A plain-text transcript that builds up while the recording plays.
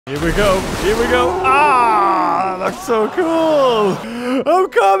Here we go. Here we go. Ah, that looks so cool. I'm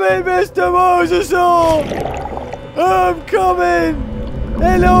coming, Mr. MOSASAUR. I'm coming.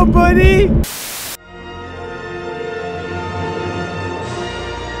 Hello, buddy.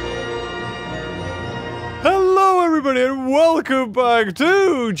 Hello, everybody, and welcome back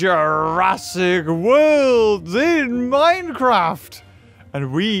to Jurassic World in Minecraft.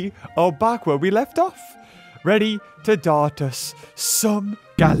 And we are back where we left off, ready to dart us some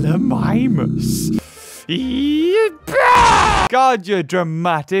Gallimimus. God, you're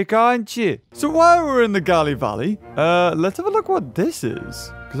dramatic, aren't you? So while we're in the Galley Valley, let's have a look what this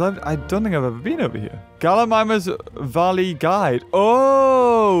is. Because I don't think I've ever been over here. Gallimimus Valley Guide.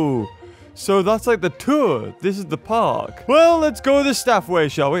 Oh! So that's like the tour. This is the park. Well, let's go the staff way,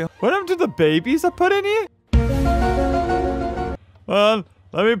 shall we? What happened to the babies I put in here? Well,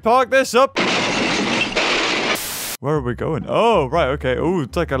 let me park this up. Where are we going? Oh, right, okay. Oh,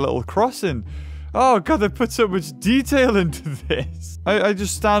 it's like a little crossing. Oh, God, they put so much detail into this. I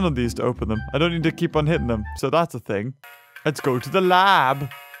just stand on these to open them. I don't need to keep on hitting them. So that's a thing. Let's go to the lab.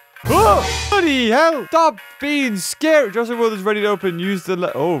 Oh, bloody hell. Stop being scared. Jurassic World is ready to open. Use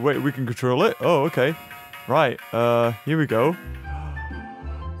the oh, wait, we can control it. Oh, okay. Right, here we go.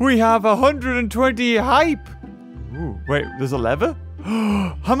 We have 120 hype. Ooh, wait, there's a lever?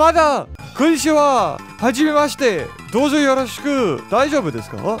 Hamada! Konnichiwa! Hajimemashite! Dozo yoroshiku! Daijoubu desu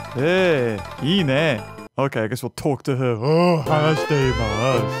ka? Hey, iine. Okay, I guess we'll talk to her. Oh,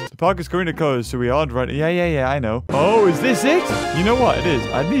 hamashitemasu. The park is going to close, so we aren't running. Yeah, I know. Oh, is this it? You know what it is?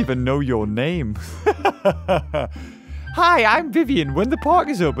 I didn't even know your name. Hi, I'm Vivian. When the park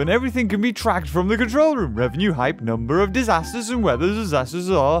is open, everything can be tracked from the control room. Revenue, hype, number of disasters, and whether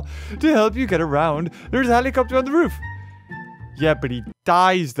disasters are to help you get around. There's a helicopter on the roof. Yeah, but he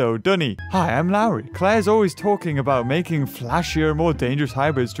dies though, doesn't he? Hi, I'm Lowry. Claire's always talking about making flashier, more dangerous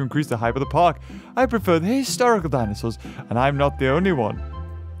hybrids to increase the hype of the park. I prefer the historical dinosaurs, and I'm not the only one.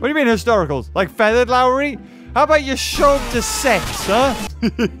 What do you mean historicals? Like feathered, Lowry? How about you show them to sex, huh?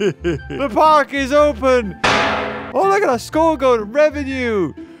 The park is open! Oh, look at our score going.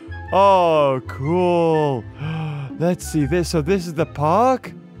 Revenue! Oh, cool. Let's see this. So this is the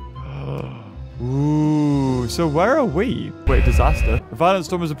park? Ooh, so where are we? Wait, disaster. A violent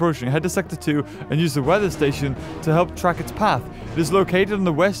storm is approaching. Head to Sector 2 and use the weather station to help track its path. It is located on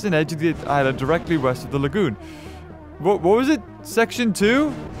the western edge of the island, directly west of the lagoon. What was it? Section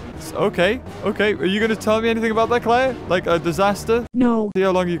 2? Okay. Are you going to tell me anything about that, Claire? Like a disaster? No. See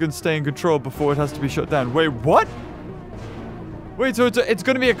how long you can stay in control before it has to be shut down. Wait, what? Wait, so it's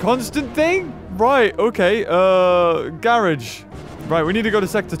going to be a constant thing? Right, okay. Garage. Right, we need to go to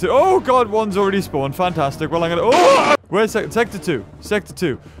Sector 2. Oh, God, one's already spawned. Fantastic. Well, I'm going to... Oh! Where's Sector 2? Sector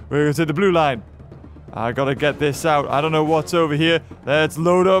 2. We're going to take the blue line. I got to get this out. I don't know what's over here. Let's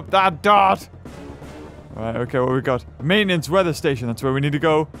load up that dart. All right, okay, what we got? Maintenance weather station. That's where we need to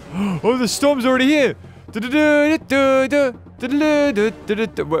go. Oh, the storm's already here. Where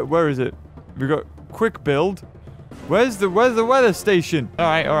is it? We got quick build. Where's the weather station? All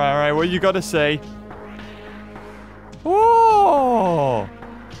right. What you got to say? Oh!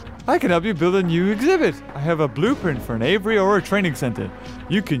 I can help you build a new exhibit. I have a blueprint for an aviary or a training center.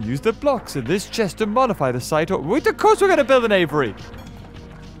 You can use the blocks in this chest to modify the site. Wait, of course we're going to build an aviary.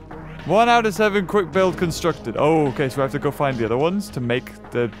 1 out of 7 quick build constructed. Oh, okay, so I have to go find the other ones to make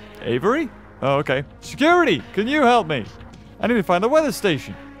the aviary? Oh, okay. Security, can you help me? I need to find the weather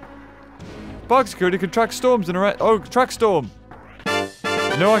station. Park security can track storms and track storm.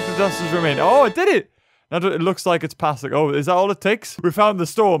 No active disasters remain. Oh, I did it! Now it looks like it's passing. Oh, is that all it takes? We found the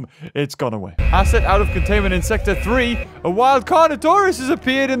storm. It's gone away. Asset out of containment in Sector 3. A wild Carnotaurus has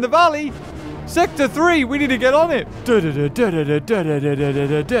appeared in the valley. Sector 3, we need to get on it.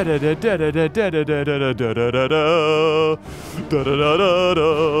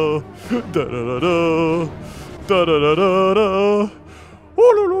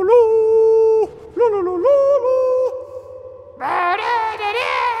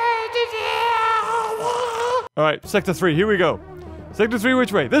 Alright, Sector 3, here we go. Sector 3,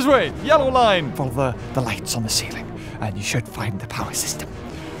 which way? This way! Yellow line! Follow the lights on the ceiling, and you should find the power system.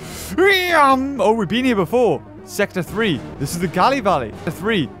 Oh, we've been here before. Sector 3, this is the Galley Valley. Sector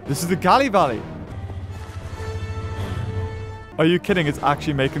 3, this is the Galley Valley. Are you kidding? It's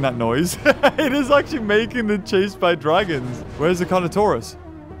actually making that noise. It is actually making the chase by dragons. Where's the Carnotaurus?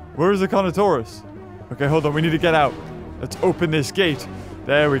 Where is the Carnotaurus? Okay, hold on, we need to get out. Let's open this gate.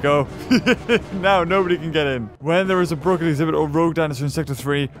 There we go. Now nobody can get in. When there is a broken exhibit or rogue dinosaur in Sector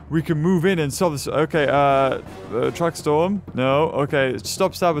 3, we can move in and solve this. Okay, track storm? No. Okay,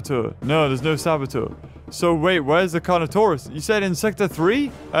 stop saboteur. No, there's no saboteur. So wait, where's the Carnotaurus? You said in Sector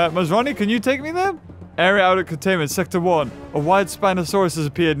 3? Masrani, can you take me there? Area out of containment, Sector 1. A white Spinosaurus has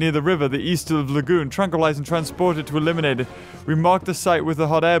appeared near the river, the east of the lagoon. Tranquilize and transport it to eliminate it. We marked the site with a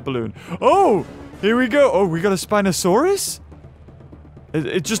hot air balloon. Oh! Here we go. Oh, we got a Spinosaurus?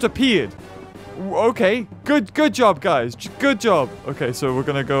 It just appeared. Okay. Good job, guys. Good job. Okay, so we're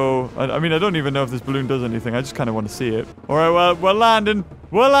gonna go... I mean, I don't even know if this balloon does anything. I just kind of want to see it. All right, well, we're landing.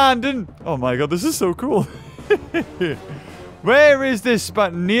 We're landing. Oh my god, this is so cool. Where is this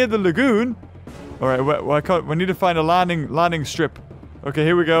spot? Near the lagoon? All right, we need to find a landing strip. Okay,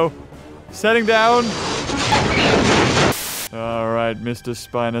 here we go. Setting down. All right, Mr.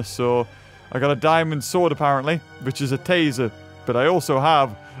 Spinosaur. I got a diamond sword, apparently, which is a taser. But I also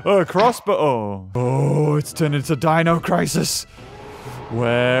have a crossbow. Oh, it's turned into Dino Crisis.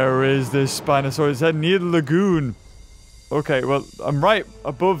 Where is this Spinosaur? It's head near the lagoon. Okay, well, I'm right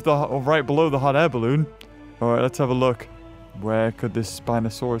above or right below the hot air balloon. All right, let's have a look. Where could this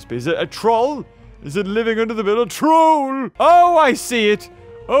Spinosaurus be? Is it a troll? Is it living under the middle? Troll! Oh, I see it.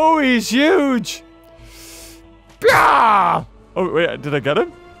 Oh, he's huge. Oh, wait, did I get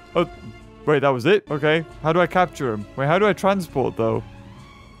him? Oh, wait, that was it? Okay. How do I capture him? Wait, how do I transport, though?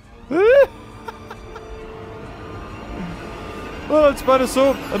 Oh, it's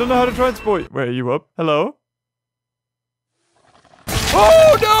Spinosaur. I don't know how to transport. Wait, are you up? Hello?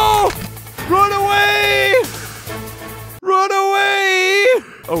 Oh, no! Run away! Run away!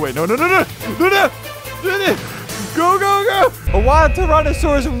 Oh, wait, no. Go! A wild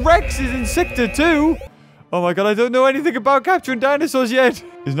Tyrannosaurus Rex is in Sector 2. Oh my god, I don't know anything about capturing dinosaurs yet.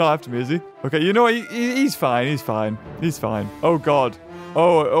 He's not after me, is he? Okay, you know what? He's fine. He's fine. Oh god.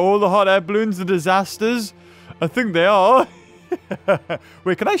 Oh, all the hot air balloons, the disasters. I think they are.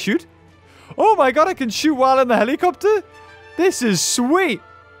 Wait, can I shoot? Oh my god, I can shoot while in the helicopter? This is sweet.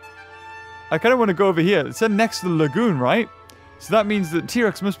 I kind of want to go over here. It said next to the lagoon, right? So that means that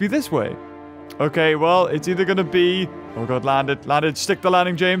T-Rex must be this way. Okay, well, it's either going to be... Oh god, landed. Stick the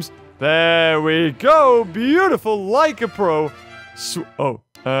landing, James. There we go. Beautiful, like a pro.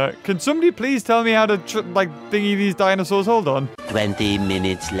 Can somebody please tell me how to, thingy these dinosaurs? Hold on. 20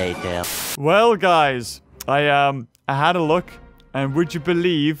 minutes later. Well, guys, I had a look, and would you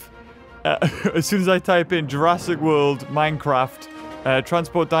believe, as soon as I type in Jurassic World, Minecraft,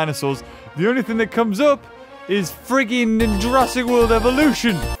 transport dinosaurs, the only thing that comes up is friggin' Jurassic World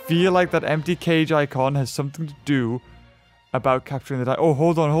Evolution. Feel like that empty cage icon has something to do about capturing the Oh,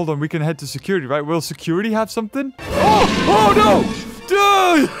 hold on. We can head to security, right? Will security have something? Oh no!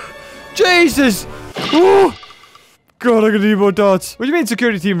 Dude! Jesus! Oh! God, I'm gonna need more dots. What do you mean,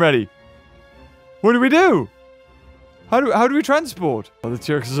 security team ready? What do we do? How do we transport? Oh, the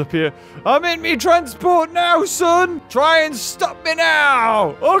T-Rex is up here. I'm in me transport now, son! Try and stop me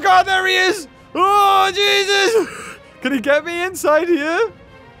now! Oh god, there he is! Oh, Jesus! Can he get me inside here?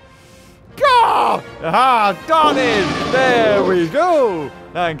 God! Aha! Got in! There we go!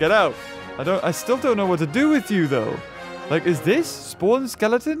 Now I can get out. I still don't know what to do with you, though. Like, is this spawn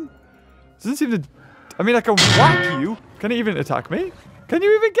skeleton? Doesn't seem to... I mean, I can whack you. Can it even attack me? Can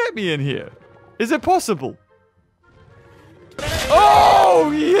you even get me in here? Is it possible?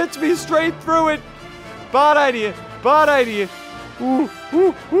 Oh! He hits me straight through it. Bad idea. Ooh.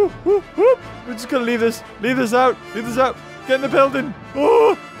 We're just gonna leave this out. Get in the building.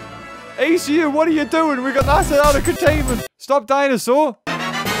 Oh! ACU, what are you doing? We got that out of containment. Stop, dinosaur.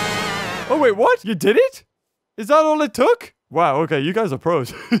 Oh, wait, what? You did it? Is that all it took? Wow, okay, you guys are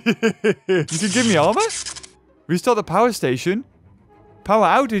pros. You can give me armor? Restart the power station? Power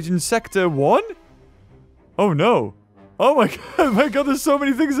outage in Sector 1? Oh, no. Oh my god, there's so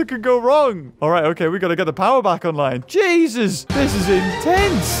many things that could go wrong. All right, okay, we gotta get the power back online. Jesus, this is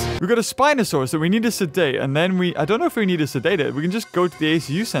intense. We got a Spinosaurus that we need to sedate, and then I don't know if we need to sedate it. We can just go to the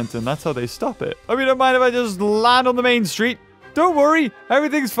ACU center, and that's how they stop it. I mean, don't mind if I just land on the main street. Don't worry,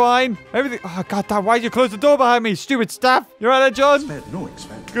 everything's fine. Oh god, why'd you close the door behind me, stupid staff? You right there, John? No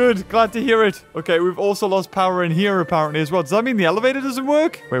expense. Good, glad to hear it. Okay, we've also lost power in here apparently as well. Does that mean the elevator doesn't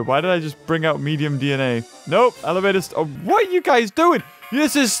work? Wait, why did I just bring out medium DNA? Nope, elevator's... Oh, what are you guys doing?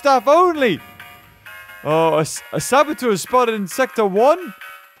 This is staff only. Oh, a saboteur is spotted in Sector 1?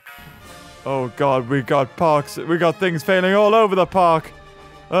 Oh god, we got parks. We got things failing all over the park.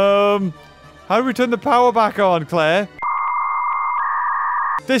 How do we turn the power back on, Claire?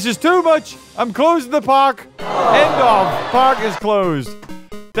 This is too much. I'm closing the park. End of. Park is closed.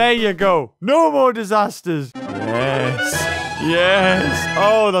 There you go. No more disasters. Yes. Yes.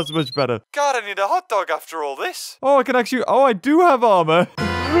 Oh, that's much better. God, I need a hot dog after all this. Oh, I can actually... Oh, I do have armor.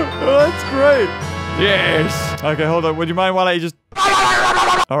 Oh, that's great. Yes. Okay, hold on. Would you mind while I just...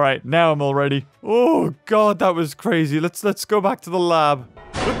 All right, now I'm all ready. Oh, God, that was crazy. Let's go back to the lab.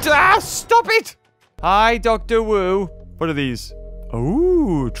 Stop it. Hi, Dr. Wu. What are these?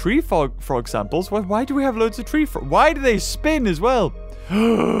 Oh, tree frog samples. Why do we have loads of tree frog? Why do they spin as well?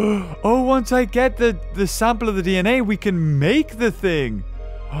 Oh, once I get the sample of the DNA, we can make the thing.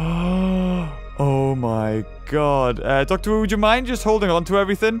 Oh my God. Dr. Wu, would you mind just holding on to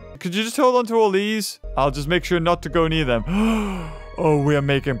everything? Could you just hold on to all these? I'll just make sure not to go near them. Oh, we are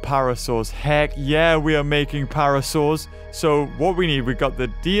making parasaurs. Heck yeah, we are making parasaurs. So what we need, we got the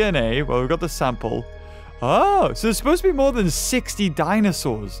DNA. Well, we got the sample. Oh, so there's supposed to be more than 60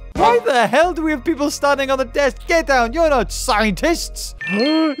 dinosaurs. Why the hell do we have people standing on the desk? Get down, you're not scientists.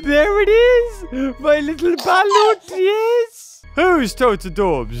 There it is. My little ballot, yes. Who's Totes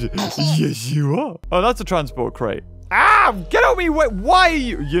Adorbs? Yes, you are. Oh, that's a transport crate. Ah, get on me. Why are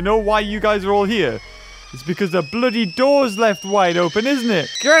you? You know why you guys are all here? It's because the bloody door's left wide open, isn't it?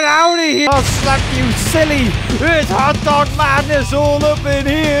 Get out of here! I'll slap you silly! It's hot dog madness all up in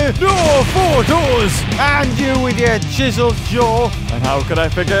here! No, 4 doors! And you with your chiseled jaw! And how could I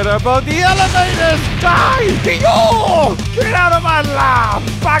forget about the elevators? Die! Yo! Get out of my lab!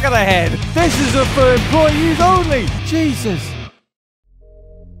 Back of the head! This is for employees only! Jesus!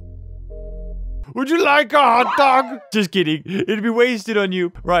 Would you like a hot dog? Just kidding. It'd be wasted on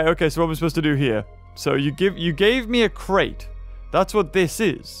you. Right, okay, so what am I supposed to do here? So you gave me a crate. That's what this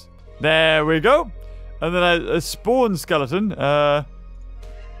is. There we go. And then a spawn skeleton. No.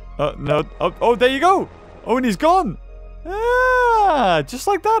 Oh, there you go. Oh, and he's gone. Ah, just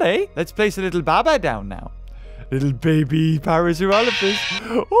like that, eh? Let's place a little Baba down now. Little baby Parasaurolophus.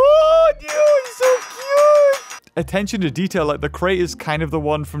 Oh, dude, so cute. Attention to detail. Like the crate is kind of the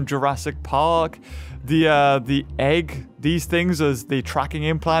one from Jurassic Park. The egg. These things is the tracking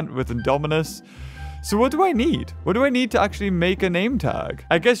implant with Indominus. So what do I need? What do I need to actually make a name tag?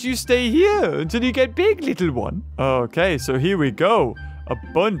 I guess you stay here until you get big, little one. Okay, so here we go. A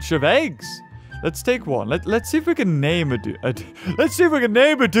bunch of eggs. Let's take one. Let's see if we can name a dude. Let's see if we can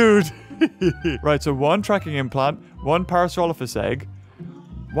name a dude. Right, so 1 tracking implant, 1 Parasaurolophus egg.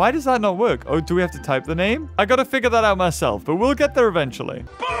 Why does that not work? Oh, do we have to type the name? I gotta figure that out myself, but we'll get there eventually.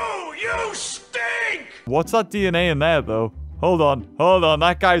 Boo! You stink! What's that DNA in there, though? Hold on.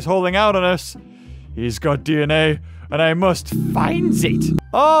 That guy's holding out on us. He's got DNA, and I must find it.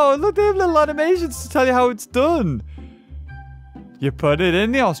 Oh, look, they have little animations to tell you how it's done. You put it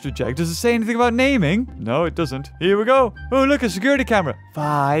in the ostrich egg. Does it say anything about naming? No, it doesn't. Here we go. Oh, look, a security camera.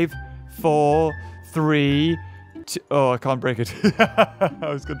 5, 4, 3, 2. Oh, I can't break it. I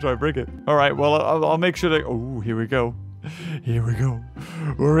was going to try and break it. All right, well, I'll make sure that... Oh, here we go. Here we go.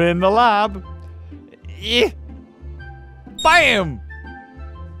 We're in the lab. Bam!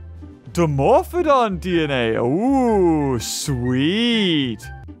 Dimorphodon DNA. Ooh, sweet.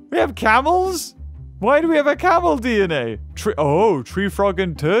 We have camels? Why do we have a camel DNA? Tree frog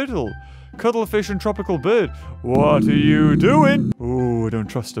and turtle. Cuttlefish and tropical bird. What are you doing? Ooh, I don't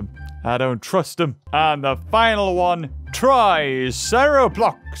trust him. I don't trust him. And the final one,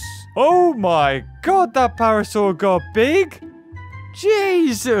 Triceratoplox. Oh my God, that parasaur got big.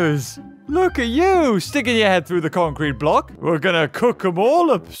 Jesus. Look at you, sticking your head through the concrete block. We're gonna cook them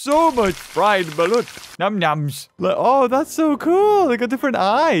all up. So much fried balut. Num nums. Oh, that's so cool. They got different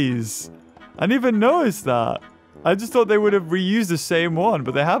eyes. I didn't even notice that. I just thought they would have reused the same one,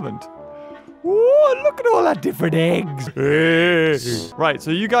 but they haven't. Whoa, look at all that different eggs. Right,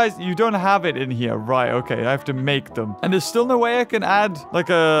 so you guys, you don't have it in here. Right, okay, I have to make them. And there's still no way I can add, like,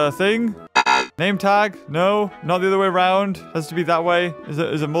 a thing? Name tag? No, not the other way around. Has to be that way. Is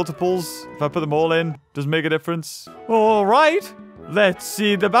it multiples? If I put them all in, doesn't make a difference. All right, let's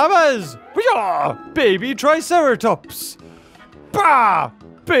see the babas. Baby Triceratops. Bah!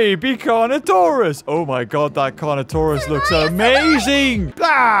 Baby Carnotaurus. Oh my God, that Carnotaurus looks amazing.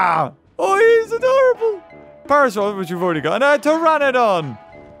 Bah! Oh, he's adorable. Parasaur, which we've already got. And a Pteranodon.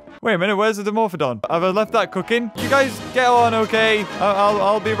 Wait a minute, where's the Dimorphodon? Have I left that cooking? You guys get on, okay?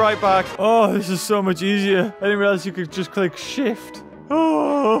 I'll be right back. Oh, this is so much easier. I didn't realize you could just click shift.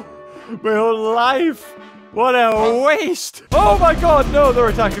 Oh, my whole life. What a waste. Oh my God, no, they're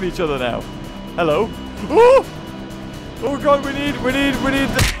attacking each other now. Hello. Oh, oh God, we need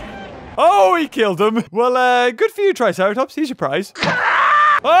Oh, he killed him. Well, good for you, Triceratops. Here's your prize.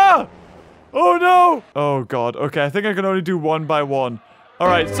 Ah! Oh no. Oh God. Okay, I think I can only do 1 by 1. All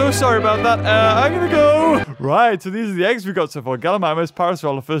right, so sorry about that. I'm gonna go. Right, so these are the eggs we got so far. Gallimimus,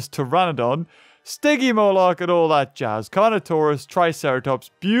 Parasaurolophus, Pteranodon, Stygimoloch and all that jazz. Carnotaurus,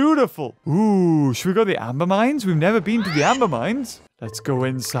 Triceratops. Beautiful. Ooh, should we go to the amber mines? We've never been to the amber mines. Let's go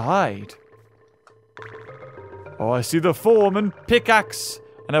inside. Oh, I see the foreman. Pickaxe.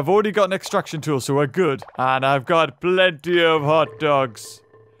 And I've already got an extraction tool, so we're good. And I've got plenty of hot dogs.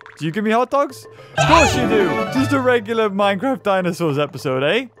 Do you give me hot dogs? Of course you do. Just a regular Minecraft Dinosaurs episode,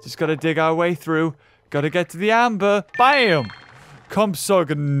 eh? Just gotta dig our way through. Gotta get to the amber. Bam!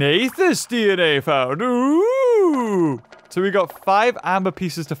 Compsognathus DNA found. Ooh! So we got 5 amber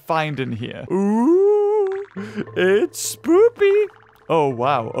pieces to find in here. Ooh! It's spoopy. Oh,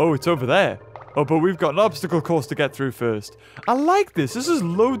 wow. Oh, it's over there. Oh, but we've got an obstacle course to get through first. I like this. This is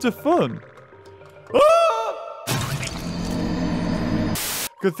loads of fun. Ah!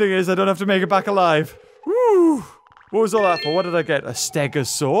 Good thing is I don't have to make it back alive. Woo! What was all that for? What did I get? A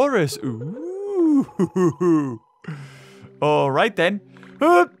Stegosaurus. Ooh! All right then.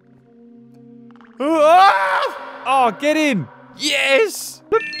 Ah! Oh, get in. Yes!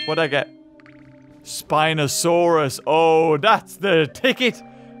 What'd I get? Spinosaurus. Oh, that's the ticket.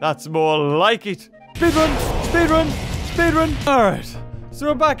 That's more like it. Speedrun! Speedrun! Speedrun! Alright, so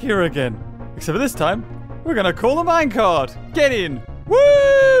we're back here again. Except for this time, we're gonna call the minecart. Get in!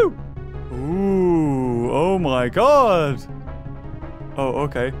 Woo! Ooh, oh my god. Oh,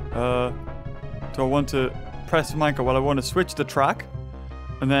 okay. Do I want to press minecart? Well, I want to switch the track.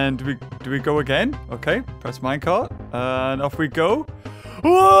 And then do we go again? Okay, press minecart. And off we go.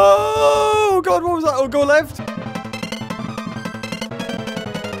 Whoa! God, what was that? Oh, go left.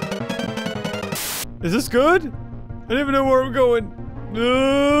 Is this good? I don't even know where I'm going.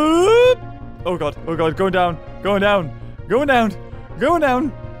 Oh god, going down, going down, going down, going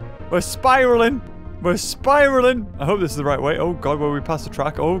down. We're spiraling. We're spiraling. I hope this is the right way. Oh god, where we pass the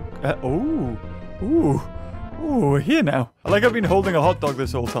track. Oh, ooh, we're here now. I like I've been holding a hot dog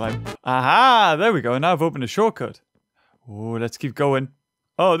this whole time. Aha, there we go. Now I've opened a shortcut. Oh, let's keep going.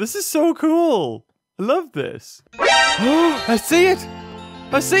 Oh, this is so cool. I love this. Oh, I see it.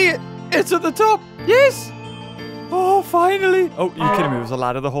 I see it. It's at the top. Yes. Oh, finally. Oh, are you kidding me? It was a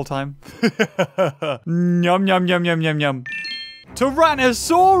ladder the whole time. Yum, yum, yum, yum, yum, yum.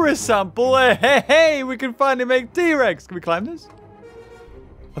 Tyrannosaurus sample. Hey, hey, we can finally make T-Rex. Can we climb this?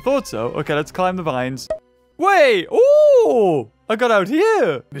 I thought so. Okay, let's climb the vines. Wait. Oh, I got out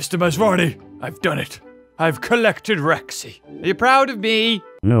here. Mr. Masrani, I've done it. I've collected Rexy. Are you proud of me?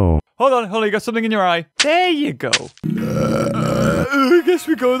 No. Hold on, you got something in your eye. There you go. I guess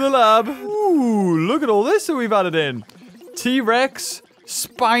we go to the lab. Ooh, look at all this that we've added in. T-Rex,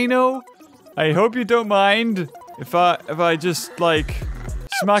 Spino. I hope you don't mind if I just, like,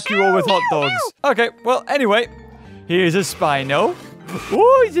 smack you all with hot dogs. Okay, well, anyway. Here's a Spino.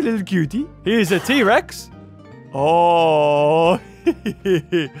 Oh, he's a little cutie. Here's a T-Rex. Oh,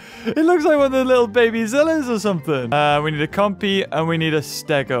 it looks like one of the little baby Zillas or something. We need a Compy and we need a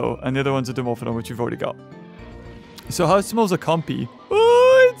Stego. And the other one's a Dimorphodon, which we've already got. So how small's a Compy?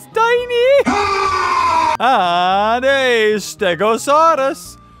 Oh, it's tiny. And a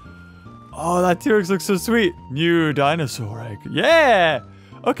Stegosaurus. Oh, that T-Rex looks so sweet. New dinosaur egg. Yeah.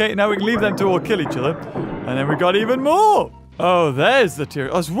 Okay, now we can leave them to all kill each other. And then we got even more. Oh, there's the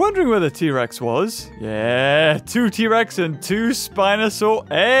T-Rex. I was wondering where the T-Rex was. Yeah, 2 T-Rex and 2 Spinosaur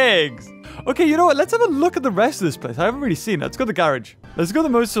eggs. Okay, you know what? Let's have a look at the rest of this place. I haven't really seen it. Let's go to the garage. Let's go to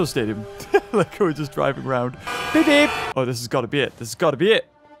the MOSASAUR Stadium. Like we're just driving around. Beep, beep. Oh, this has got to be it. This has got to be it.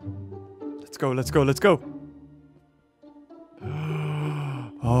 Let's go, let's go, let's go.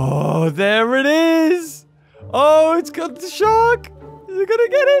 Oh, there it is. Oh, it's got the shark. Is it gonna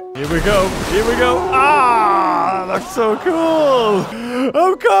get it? Here we go. Here we go. Ah, that looks so cool.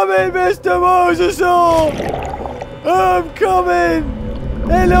 I'm coming, Mr. MOSASAUR. I'm coming.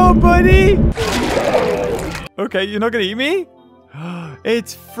 Hello, buddy. Okay, you're not gonna eat me?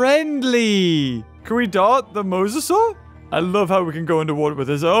 It's friendly. Can we dart the MOSASAUR? I love how we can go underwater with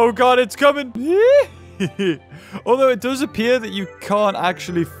this. Oh, God, it's coming. Although it does appear that you can't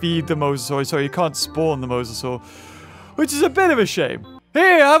actually feed the MOSASAUR. Sorry, you can't spawn the MOSASAUR. Which is a bit of a shame.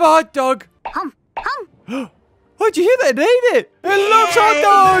 Here, have a hot dog. Hum, hum. Oh, did you hear that? It ate it. It loves hot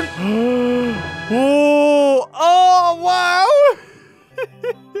dog. Oh, oh, wow.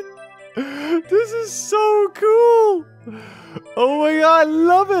 This is so cool. Oh my God, I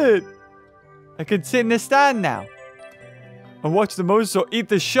love it. I can sit in the stand now and watch the MOSASAUR eat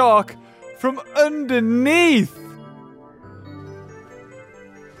the shark from underneath.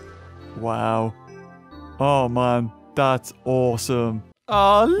 Wow. Oh, man. That's awesome.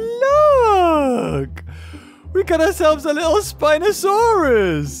 Oh, look! We got ourselves a little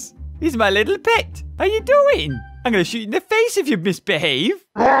Spinosaurus. He's my little pet. How you doing? I'm gonna shoot you in the face if you misbehave.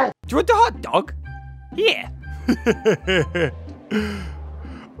 Do you want the hot dog? Here.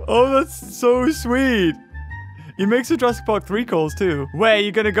 Oh, that's so sweet. He makes the Jurassic Park 3 calls too. Where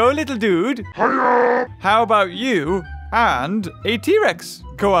you gonna go, little dude? How about you and a T-Rex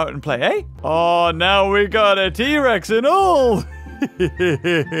go out and play, eh? Oh, now we got a T-Rex and all.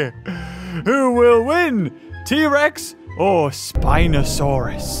 Who will win? T-Rex or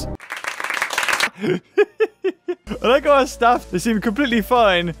Spinosaurus? I like our staff. They seem completely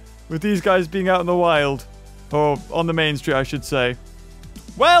fine with these guys being out in the wild. Or on the main street, I should say.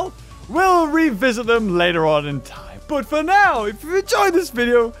 Well, we'll revisit them later on in time. But for now, if you enjoyed this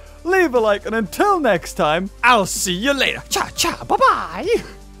video, leave a like. And until next time, I'll see you later. Cha-cha. Bye-bye.